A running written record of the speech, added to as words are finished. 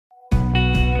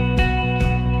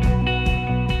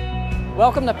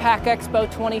Welcome to Pack Expo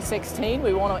 2016.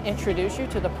 We want to introduce you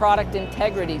to the Product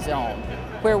Integrity Zone,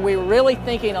 where we're really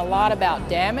thinking a lot about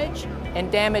damage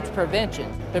and damage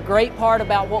prevention. The great part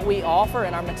about what we offer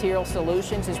in our material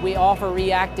solutions is we offer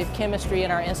reactive chemistry in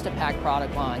our Instapak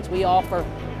product lines. We offer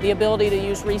the ability to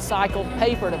use recycled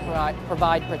paper to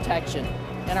provide protection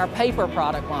in our paper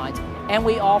product lines. And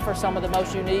we offer some of the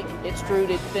most unique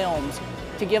extruded films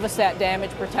to give us that damage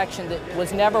protection that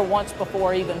was never once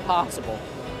before even possible.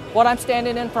 What I'm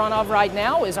standing in front of right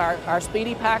now is our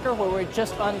Speedy Packer, where we're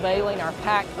just unveiling our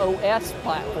PackOS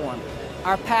platform.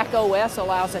 Our PackOS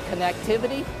allows a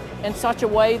connectivity in such a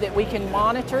way that we can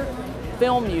monitor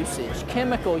film usage,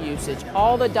 chemical usage,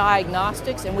 all the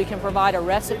diagnostics, and we can provide a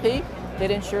recipe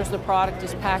that ensures the product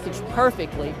is packaged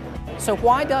perfectly. So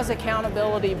why does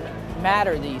accountability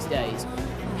matter these days?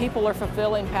 People are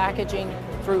fulfilling packaging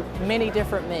through many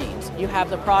different means. You have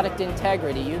the product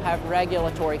integrity, you have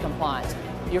regulatory compliance.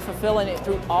 You're fulfilling it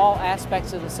through all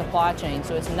aspects of the supply chain.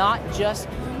 So it's not just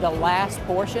the last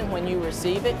portion when you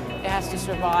receive it, it has to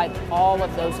survive all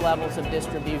of those levels of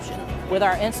distribution. With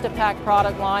our Instapak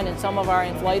product line and some of our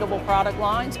inflatable product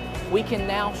lines, we can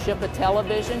now ship a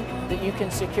television that you can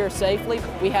secure safely.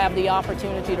 We have the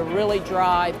opportunity to really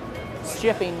drive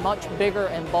shipping much bigger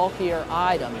and bulkier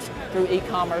items through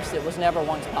e-commerce that was never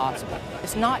once possible.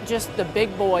 It's not just the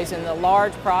big boys and the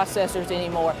large processors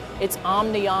anymore, it's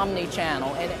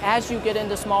omni-channel. And as you get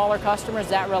into smaller customers,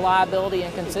 that reliability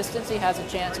and consistency has a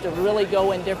chance to really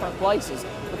go in different places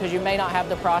because you may not have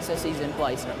the processes in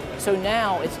place. So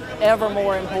now it's ever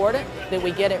more important that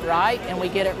we get it right, and we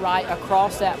get it right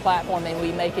across that platform, and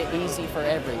we make it easy for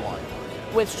everyone.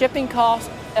 With shipping costs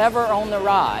ever on the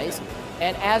rise,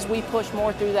 and as we push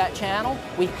more through that channel,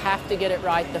 we have to get it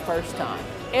right the first time.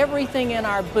 Everything in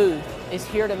our booth is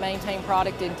here to maintain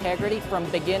product integrity from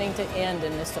beginning to end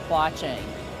in this supply chain.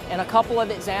 And a couple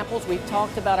of examples, we've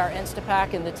talked about our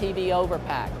Instapak and the TV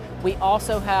Overpack. We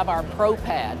also have our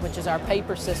ProPad, which is our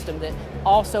paper system that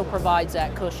also provides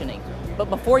that cushioning. But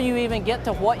before you even get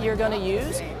to what you're going to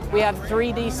use, we have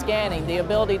 3D scanning, the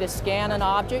ability to scan an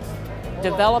object,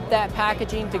 develop that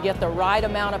packaging to get the right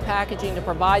amount of packaging to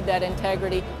provide that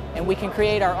integrity, and we can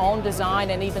create our own design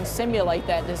and even simulate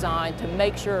that design to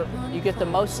make sure you get the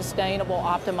most sustainable,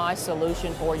 optimized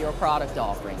solution for your product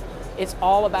offering. It's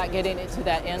all about getting it to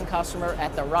that end customer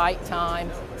at the right time,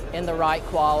 in the right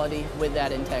quality, with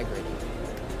that integrity.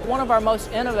 One of our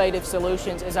most innovative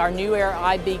solutions is our new Air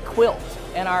I.B Quilt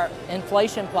and our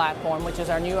inflation platform, which is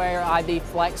our new Air I.B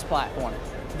Flex platform.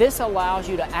 This allows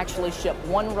you to actually ship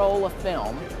one roll of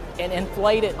film and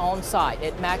inflate it on site.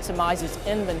 It maximizes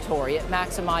inventory, it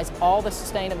maximizes all the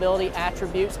sustainability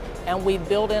attributes, and we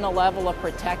build in a level of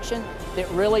protection that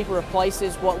really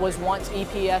replaces what was once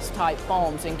EPS type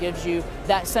foams and gives you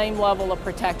that same level of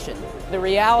protection. The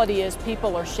reality is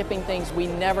people are shipping things we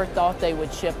never thought they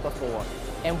would ship before.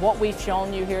 And what we've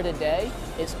shown you here today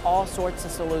is all sorts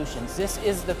of solutions. This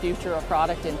is the future of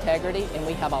product integrity, and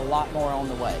we have a lot more on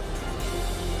the way.